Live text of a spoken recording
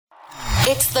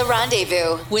It's The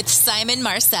Rendezvous with Simon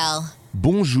Marcel.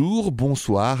 Bonjour,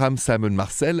 bonsoir, I'm Simon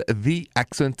Marcel. The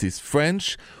accent is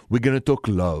French. We're going to talk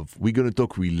love. We're going to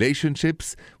talk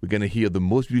relationships. We're going to hear the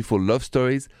most beautiful love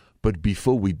stories. But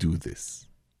before we do this,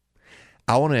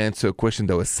 I want to answer a question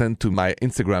that was sent to my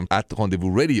Instagram at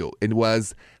Rendezvous Radio. It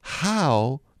was,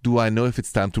 how do I know if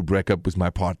it's time to break up with my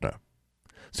partner?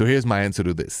 So here's my answer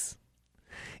to this.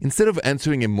 Instead of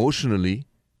answering emotionally,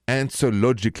 answer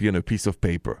logically on a piece of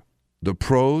paper. The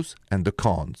pros and the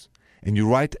cons. And you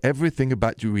write everything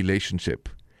about your relationship.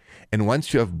 And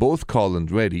once you have both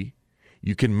columns ready,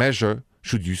 you can measure,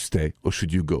 should you stay or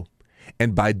should you go?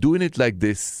 And by doing it like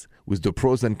this, with the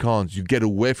pros and cons, you get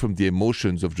away from the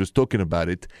emotions of just talking about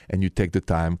it and you take the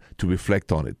time to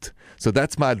reflect on it. So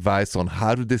that's my advice on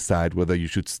how to decide whether you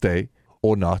should stay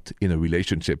or not in a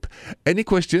relationship. Any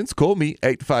questions? Call me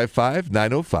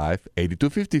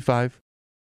 855-905-8255.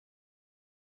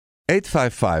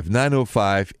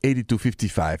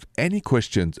 855-905-8255. Any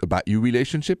questions about your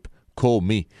relationship? Call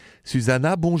me.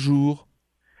 Susanna, bonjour.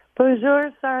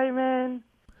 Bonjour, Simon.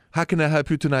 How can I help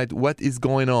you tonight? What is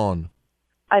going on?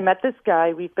 I met this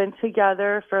guy. We've been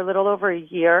together for a little over a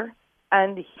year,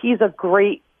 and he's a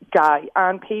great guy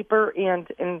on paper and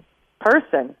in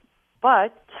person.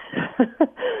 But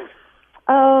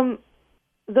the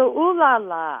ooh la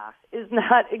la is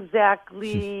not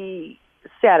exactly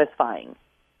satisfying.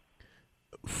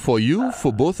 For you,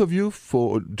 for both of you,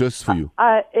 for just for you?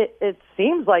 It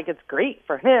seems like it's great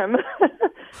for him.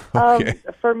 Okay.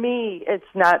 For me, it's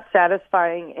not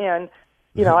satisfying, and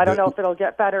I don't know if it'll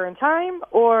get better in time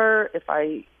or if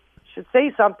I should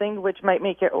say something which might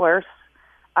make it worse.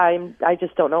 I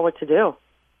just don't know what to do.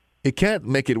 It can't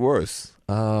make it worse.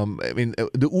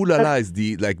 The ooh la la is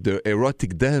the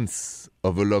erotic dance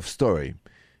of a love story.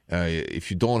 If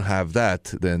you don't have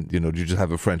that, then you just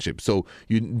have a friendship. So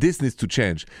this needs to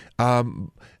change.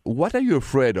 What are you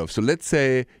afraid of? So let's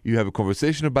say you have a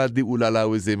conversation about the ooh la la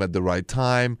with him at the right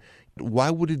time.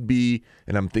 Why would it be?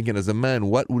 And I'm thinking as a man,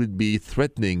 what would it be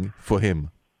threatening for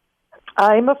him?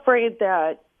 I'm afraid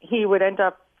that he would end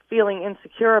up feeling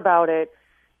insecure about it,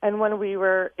 and when we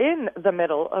were in the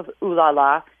middle of ooh la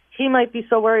la, he might be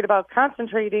so worried about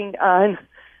concentrating on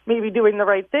maybe doing the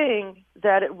right thing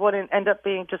that it wouldn't end up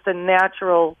being just a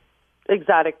natural,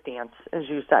 exotic dance, as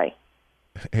you say.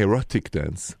 Erotic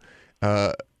dance.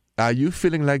 Are you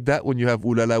feeling like that when you have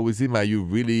ooh la la with him? Are you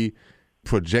really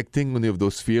projecting any of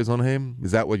those fears on him?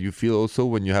 Is that what you feel also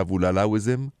when you have ooh la la with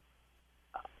him?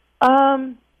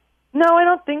 No, I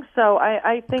don't think so.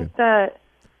 I think that,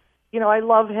 I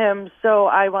love him, so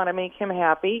I want to make him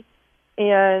happy.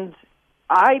 And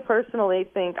I personally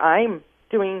think I'm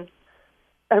doing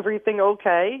everything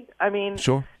okay. I mean,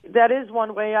 sure. That is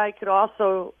one way I could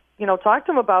also, talk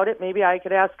to him about it. Maybe I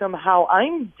could ask him how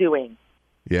I'm doing.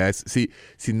 Yes. See,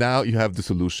 now you have the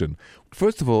solution.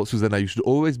 First of all, Susanna, you should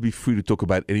always be free to talk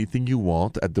about anything you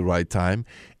want at the right time.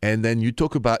 And then you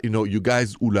talk about, you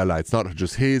guys, ooh la la. It's not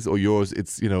just his or yours.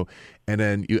 It's, and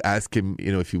then you ask him,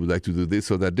 if he would like to do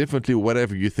this or that differently,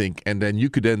 whatever you think. And then you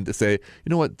could then say, you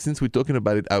know what, since we're talking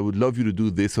about it, I would love you to do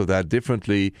this or that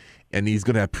differently. And he's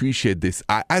going to appreciate this.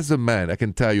 As a man, I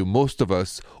can tell you, most of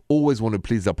us always want to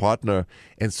please our partner.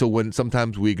 And so when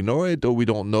sometimes we ignore it or we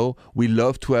don't know, we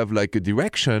love to have like a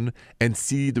direction and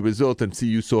see the result and see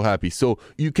you so happy. So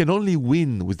you can only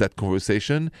win with that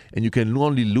conversation, and you can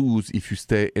only lose if you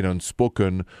stay in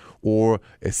unspoken or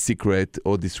a secret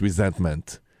or this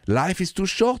resentment. Life is too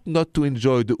short not to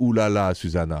enjoy the ooh la la,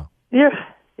 Susanna. You're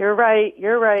right.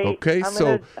 Okay,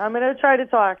 I'm gonna try to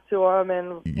talk to him,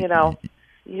 and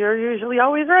you're usually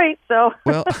always right. So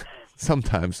well,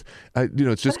 sometimes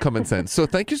it's just common sense. So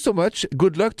thank you so much.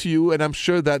 Good luck to you, and I'm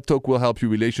sure that talk will help your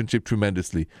relationship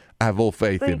tremendously. I have all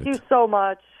faith in it. Thank you so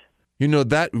much.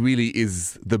 That really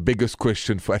is the biggest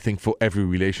question for every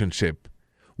relationship.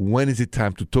 When is it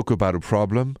time to talk about a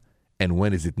problem, and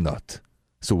when is it not?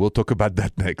 So we'll talk about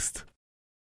that next.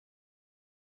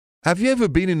 Have you ever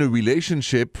been in a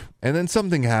relationship and then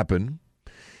something happened,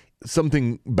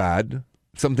 something bad,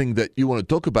 something that you want to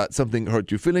talk about, something hurt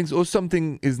your feelings, or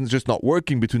something is just not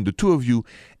working between the two of you,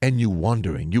 and you're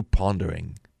wondering, you're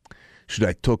pondering, should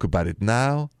I talk about it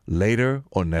now, later,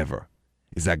 or never?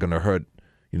 Is that going to hurt,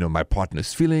 my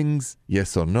partner's feelings?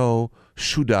 Yes or no?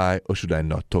 Should I or should I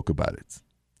not talk about it?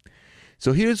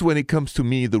 So here's when it comes to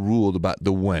me, the rule about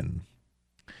the when.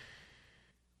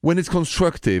 When it's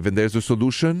constructive and there's a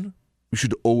solution, we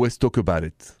should always talk about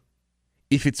it.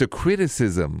 If it's a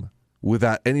criticism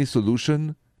without any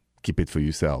solution, keep it for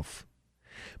yourself.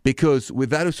 Because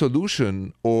without a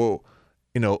solution or,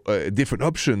 different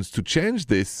options to change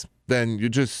this, then you're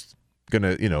just going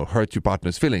to, hurt your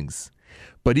partner's feelings.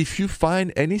 But if you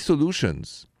find any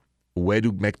solutions, a way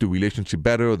to make the relationship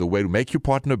better or the way to make your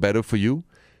partner better for you,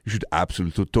 you should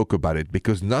absolutely talk about it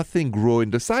because nothing grows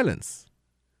in the silence.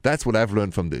 That's what I've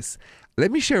learned from this.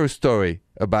 Let me share a story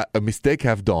about a mistake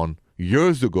I've done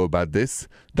years ago about this.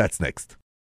 That's next.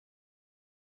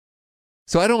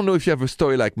 So I don't know if you have a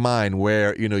story like mine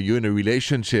where, you're in a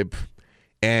relationship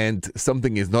and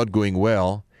something is not going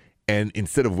well, and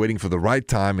instead of waiting for the right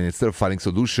time and instead of finding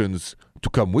solutions to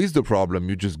come with the problem,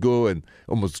 you just go and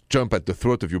almost jump at the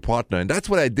throat of your partner. And that's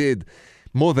what I did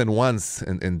more than once,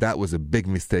 and that was a big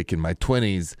mistake in my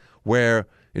 20s where,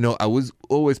 I was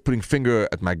always putting finger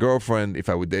at my girlfriend if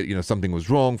I would, something was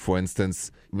wrong. For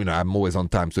instance, I'm always on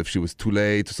time. So if she was too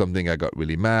late or something, I got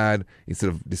really mad. Instead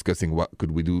of discussing what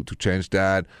could we do to change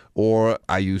that. Or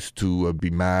I used to be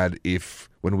mad if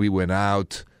when we went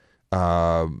out,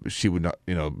 she would not,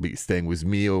 be staying with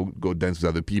me or go dance with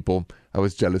other people. I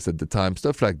was jealous at the time,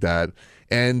 stuff like that.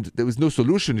 And there was no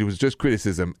solution. It was just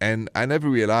criticism. And I never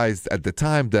realized at the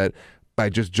time that by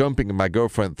just jumping in my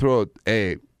girlfriend's throat,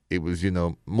 A, it was,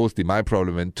 mostly my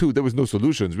problem. And two, there was no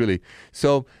solutions, really.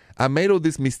 So I made all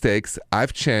these mistakes.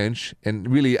 I've changed. And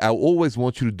really, I always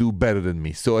want you to do better than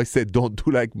me. So I said, don't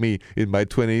do like me in my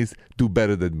 20s. Do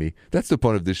better than me. That's the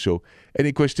point of this show.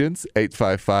 Any questions?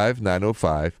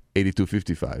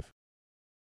 855-905-8255.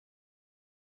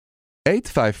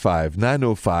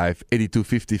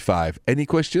 855-905-8255. Any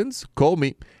questions? Call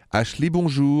me. Ashley,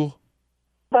 bonjour.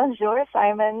 Bonjour,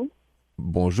 Simon.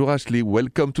 Bonjour, Ashley.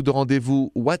 Welcome to the rendezvous.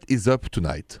 What is up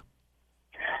tonight?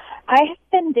 I have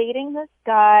been dating this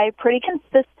guy pretty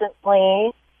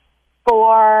consistently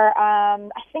for, I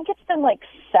think it's been like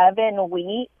 7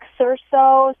 weeks or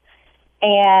so.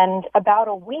 And about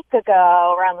a week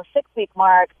ago, around the 6-week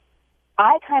mark,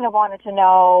 I kind of wanted to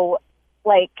know,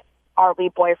 are we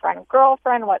boyfriend and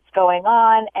girlfriend? What's going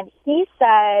on? And he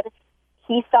said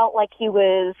he felt like he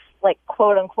was,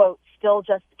 quote unquote, still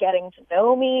just getting to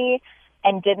know me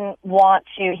and didn't want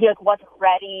to, he wasn't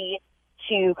ready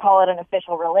to call it an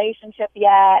official relationship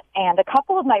yet. And a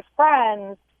couple of my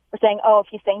friends were saying, if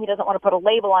he's saying he doesn't want to put a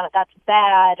label on it, that's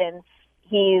bad, and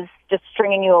he's just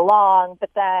stringing you along.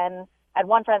 But then I had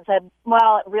one friend said,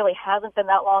 well, it really hasn't been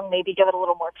that long, maybe give it a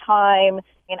little more time.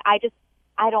 And I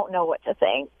don't know what to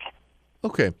think.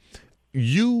 Okay.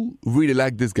 You really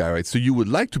like this guy, right? So you would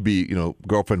like to be,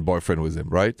 girlfriend, boyfriend with him,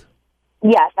 right?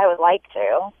 Yes, I would like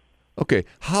to. Okay.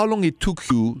 How long it took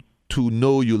you to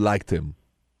know you liked him?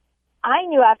 I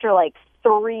knew after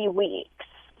 3 weeks.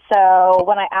 So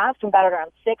when I asked him about it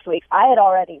around 6 weeks, I had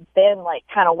already been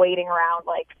kind of waiting around,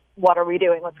 what are we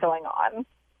doing? What's going on?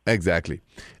 Exactly.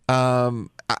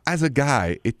 As a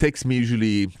guy, it takes me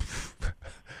usually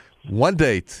one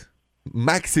date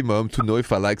maximum to know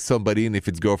if I like somebody and if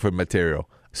it's girlfriend material.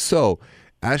 So,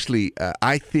 Ashley,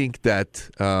 I think that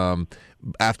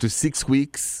after 6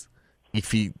 weeks,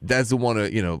 if he doesn't want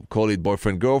to, call it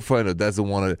boyfriend, girlfriend, or doesn't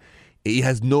want to, he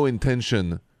has no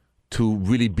intention to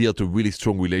really build a really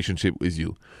strong relationship with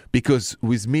you. Because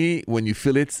with me, when you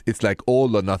feel it's like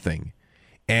all or nothing.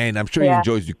 And I'm sure he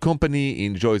enjoys your company, he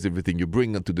enjoys everything you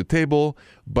bring onto the table.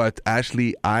 But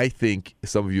Ashley, I think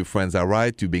some of your friends are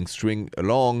right. You're being stringed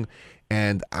along.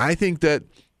 And I think that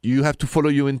you have to follow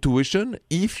your intuition.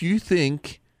 If you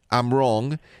think I'm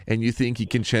wrong and you think he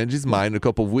can change his mind in a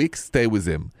couple of weeks, stay with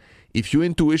him. If your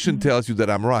intuition tells you that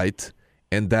I'm right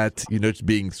and that you're not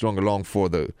being strung along for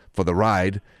the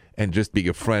ride and just being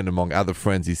a friend among other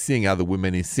friends he's seeing, other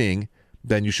women he's seeing,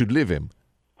 then you should leave him.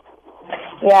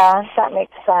 Yeah, that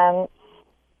makes sense.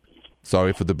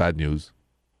 Sorry for the bad news.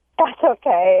 That's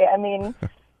okay. I mean,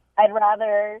 I'd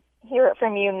rather hear it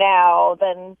from you now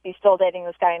than be still dating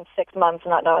this guy in 6 months and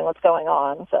not knowing what's going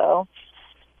on. So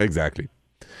exactly.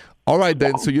 All right,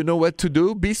 then. So you know what to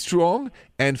do. Be strong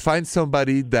and find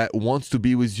somebody that wants to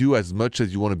be with you as much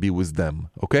as you want to be with them.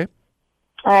 Okay?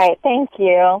 All right. Thank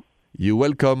you. You're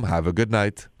welcome. Have a good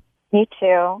night. You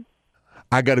too.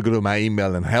 I got to go to my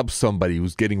email and help somebody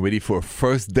who's getting ready for a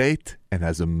first date and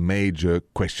has a major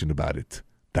question about it.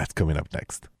 That's coming up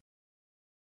next.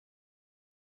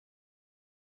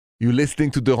 You're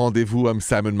listening to The Rendezvous. I'm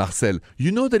Simon Marcel.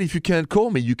 You know that if you can't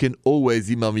call me, you can always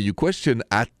email me your question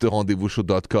at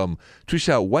therendezvousshow.com.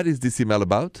 Trisha, what is this email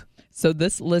about? So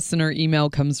this listener email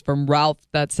comes from Ralph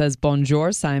that says,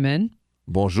 Bonjour, Simon.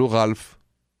 Bonjour, Ralph.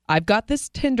 I've got this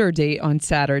Tinder date on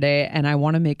Saturday and I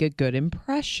want to make a good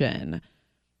impression.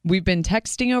 We've been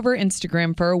texting over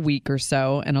Instagram for a week or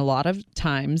so, and a lot of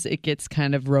times it gets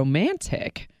kind of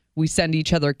romantic. We send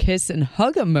each other kiss and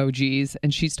hug emojis,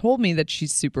 and she's told me that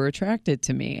she's super attracted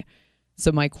to me.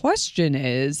 So my question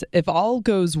is, if all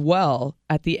goes well,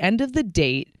 at the end of the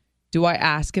date, do I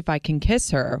ask if I can kiss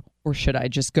her, or should I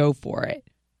just go for it?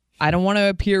 I don't want to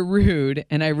appear rude,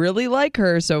 and I really like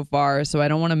her so far, so I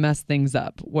don't want to mess things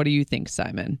up. What do you think,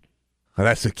 Simon? Well,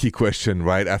 that's a key question,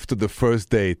 right? After the first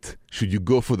date, should you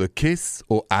go for the kiss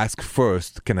or ask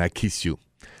first, can I kiss you?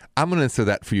 I'm going to answer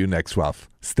that for you next, Ralph.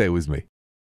 Stay with me.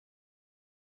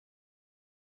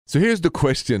 So here's the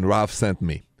question Ralph sent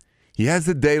me. He has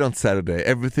a date on Saturday.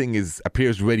 Everything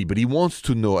appears ready, but he wants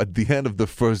to know at the end of the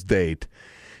first date,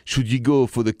 should you go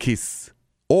for the kiss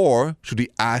or should he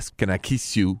ask, can I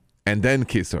kiss you? And then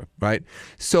kiss her, right?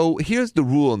 So here's the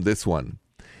rule on this one.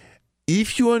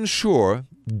 If you're unsure,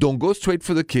 don't go straight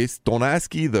for the kiss. Don't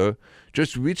ask either.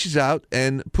 Just reach out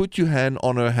and put your hand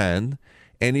on her hand.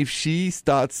 And if she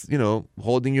starts,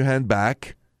 holding your hand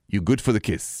back, you're good for the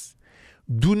kiss.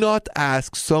 Do not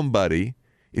ask somebody,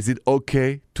 is it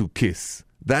okay to kiss?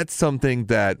 That's something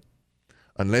that,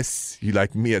 unless you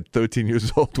like me at 13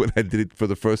 years old when I did it for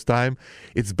the first time,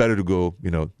 it's better to go,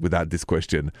 without this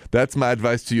question. That's my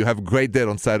advice to you. Have a great day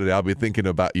on Saturday. I'll be thinking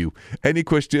about you. Any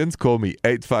questions? Call me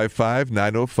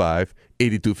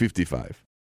 855-905-8255.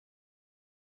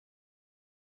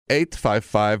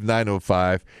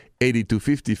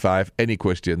 855-905-8255. Any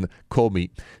question? Call me.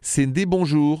 Cindy,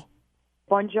 bonjour.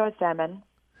 Bonjour, Simon.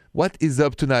 What is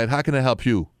up tonight? How can I help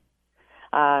you?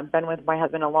 Been with my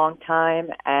husband a long time,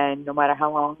 and no matter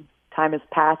how long time has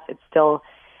passed, it still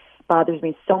bothers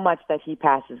me so much that he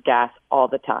passes gas all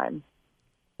the time.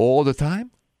 All the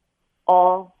time?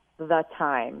 All the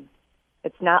time.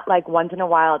 It's not like once in a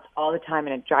while, it's all the time,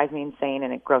 and it drives me insane,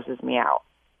 and it grosses me out.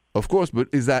 Of course, but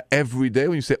is that every day?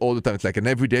 When you say all the time, it's like an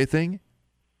everyday thing?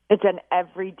 It's an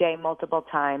everyday, multiple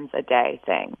times a day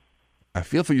thing. I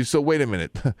feel for you. So wait a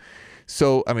minute.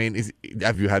 So,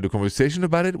 have you had a conversation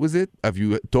about it? Have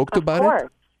you talked about it?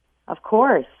 Of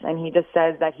course. And he just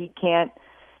says that he can't,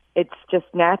 it's just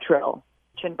natural.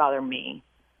 It shouldn't bother me.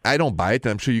 I don't buy it,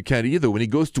 and I'm sure you can't either. When he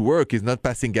goes to work, he's not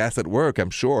passing gas at work,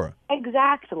 I'm sure.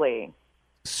 Exactly.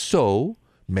 So,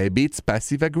 maybe it's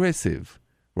passive-aggressive,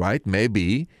 right?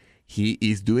 Maybe he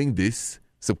is doing this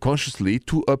subconsciously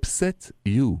to upset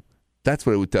you. That's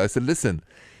what I would tell. I said, listen,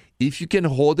 if you can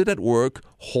hold it at work,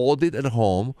 hold it at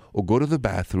home, or go to the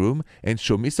bathroom and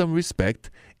show me some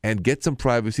respect and get some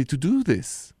privacy to do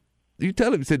this. You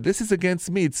tell him, you say, this is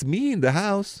against me. It's me in the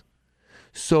house.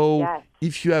 So yes.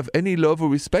 If you have any love or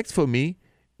respect for me,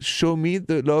 show me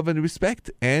the love and respect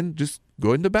and just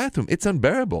go in the bathroom. It's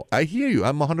unbearable. I hear you.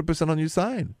 I'm 100% on your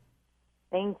side.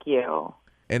 Thank you.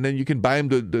 And then you can buy him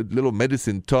the little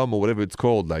medicine, Tom, or whatever it's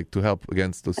called, like to help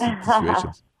against those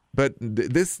situations. But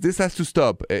this has to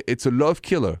stop. It's a love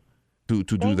killer to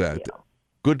do that. You.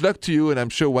 Good luck to you, and I'm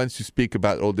sure once you speak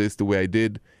about all this the way I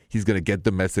did, he's going to get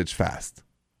the message fast.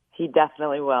 He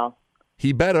definitely will.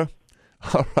 He better.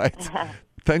 All right.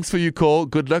 Thanks for your call.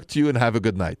 Good luck to you, and have a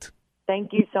good night.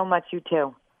 Thank you so much. You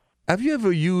too. Have you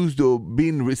ever used or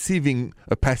been receiving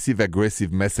a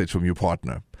passive-aggressive message from your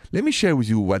partner? Let me share with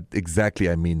you what exactly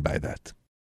I mean by that.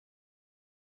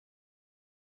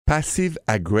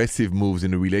 Passive-aggressive moves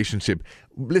in a relationship.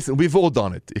 Listen, we've all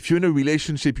done it. If you're in a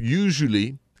relationship,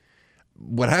 usually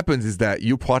what happens is that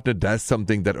your partner does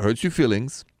something that hurts your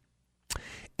feelings,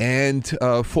 and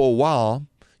for a while,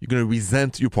 you're going to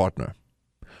resent your partner.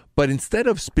 But instead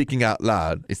of speaking out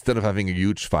loud, instead of having a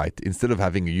huge fight, instead of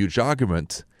having a huge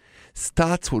argument,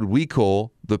 starts what we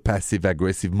call the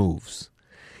passive-aggressive moves.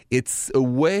 It's a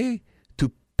way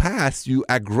to pass your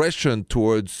aggression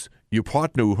towards your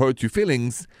partner who hurt your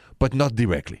feelings, but not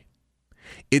directly.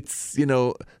 It's,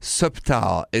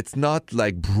 subtle. It's not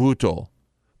like brutal,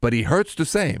 but it hurts the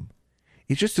same.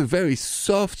 It's just a very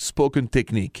soft-spoken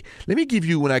technique. Let me give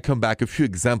you, when I come back, a few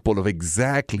examples of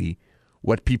exactly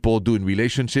what people do in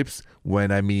relationships when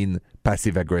I mean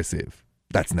passive-aggressive.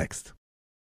 That's next.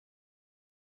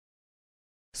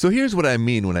 So here's what I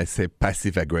mean when I say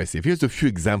passive-aggressive. Here's a few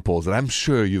examples that I'm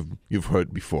sure you've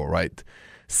heard before, right?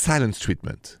 Silence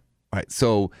treatment. Right,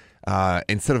 so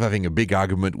instead of having a big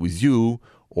argument with you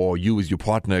or you with your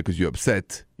partner because you're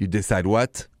upset, you decide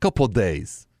what? Couple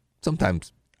days.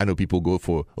 Sometimes I know people go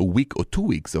for a week or 2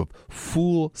 weeks of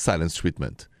full silence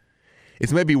treatment.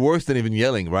 It's maybe worse than even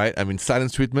yelling, right?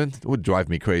 Silence treatment would drive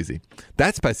me crazy.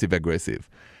 That's passive-aggressive.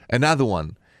 Another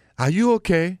one. Are you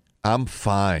okay? I'm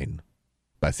fine.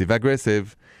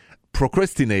 Passive-aggressive.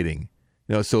 Procrastinating.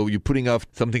 So you're putting off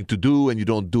something to do and you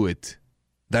don't do it.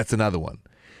 That's another one.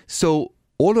 So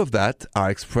all of that are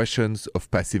expressions of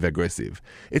passive-aggressive.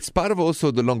 It's part of also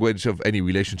the language of any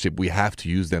relationship. We have to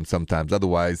use them sometimes.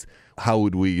 Otherwise, how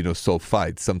would we, solve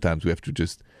fights? Sometimes we have to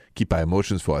just keep our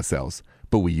emotions for ourselves.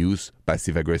 But we use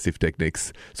passive-aggressive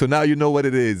techniques. So now you know what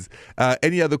it is.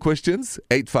 Any other questions?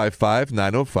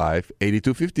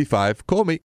 855-905-8255. Call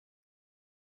me.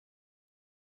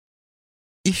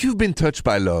 If you've been touched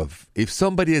by love, if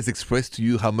somebody has expressed to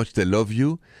you how much they love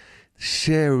you,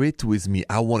 share it with me.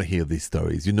 I want to hear these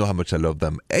stories. You know how much I love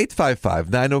them.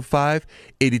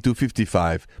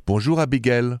 855-905-8255. Bonjour,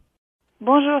 Abigail.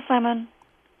 Bonjour, Simon.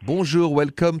 Bonjour,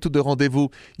 welcome to the rendezvous.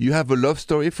 You have a love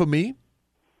story for me?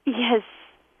 Yes.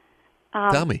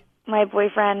 Tell me. My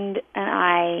boyfriend and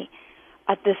I,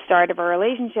 at the start of our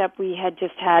relationship, we had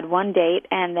just had one date,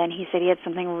 and then he said he had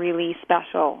something really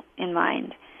special in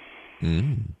mind.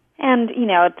 And,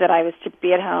 that I was to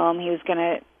be at home. He was going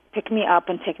to pick me up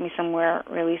and take me somewhere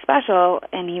really special,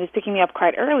 and he was picking me up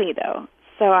quite early, though.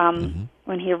 So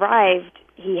when he arrived,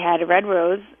 he had a red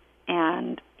rose,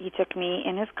 and he took me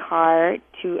in his car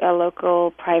to a local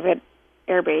private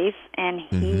airbase, and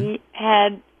he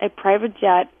had a private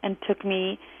jet and took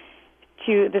me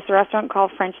to this restaurant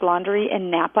called French Laundry in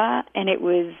Napa, and it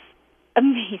was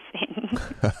amazing.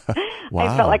 Wow.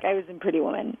 I felt like I was in Pretty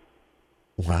Woman.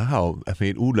 Wow. I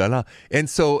mean, ooh la la. And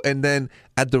then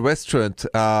at the restaurant,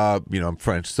 I'm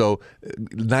French, so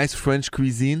nice French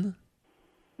cuisine?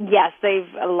 Yes, they've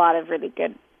a lot of really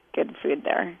good food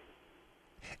there.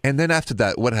 And then after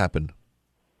that, what happened?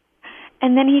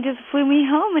 And then he just flew me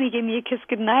home and he gave me a kiss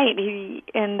goodnight.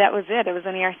 And that was it. It was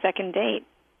only our second date.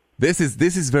 This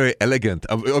is very elegant.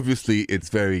 Obviously, it's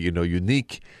very,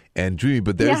 unique and dreamy,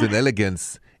 but there's an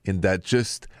elegance in that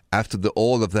just after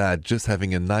all of that, just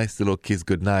having a nice little kiss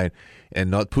goodnight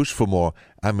and not push for more.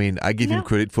 I mean, I give him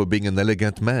credit for being an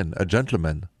elegant man, a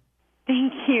gentleman.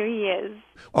 Thank you, he is.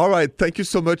 All right. Thank you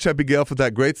so much, Abigail, for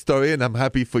that great story, and I'm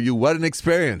happy for you. What an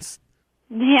experience.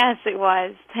 Yes, it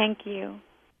was. Thank you.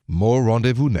 More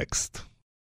rendezvous next.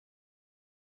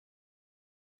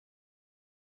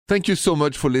 Thank you so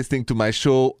much for listening to my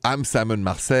show. I'm Simon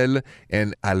Marcel,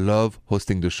 and I love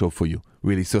hosting the show for you.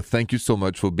 Really. So thank you so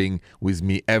much for being with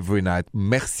me every night.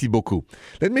 Merci beaucoup.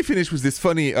 Let me finish with this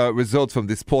funny result from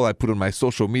this poll I put on my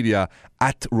social media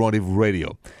at Rendezvous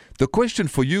Radio. The question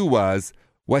for you was,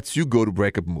 what's your go-to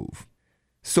breakup move?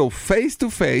 So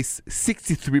face-to-face,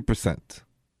 63%.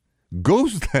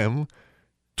 Ghost them,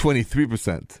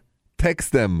 23%.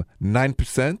 Text them,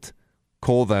 9%.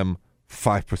 Call them,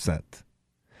 5%.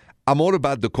 I'm all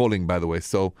about the calling, by the way,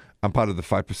 so I'm part of the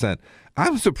 5%.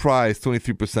 I'm surprised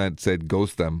 23% said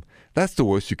ghost them. That's the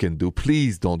worst you can do.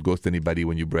 Please don't ghost anybody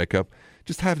when you break up.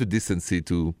 Just have the decency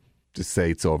to just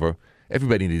say it's over.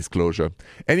 Everybody needs closure.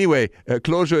 Anyway,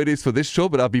 closure it is for this show,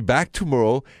 but I'll be back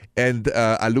tomorrow, and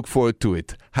I look forward to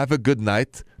it. Have a good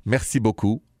night. Merci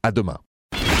beaucoup. À demain.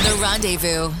 The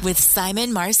Rendezvous with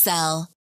Simon Marcel.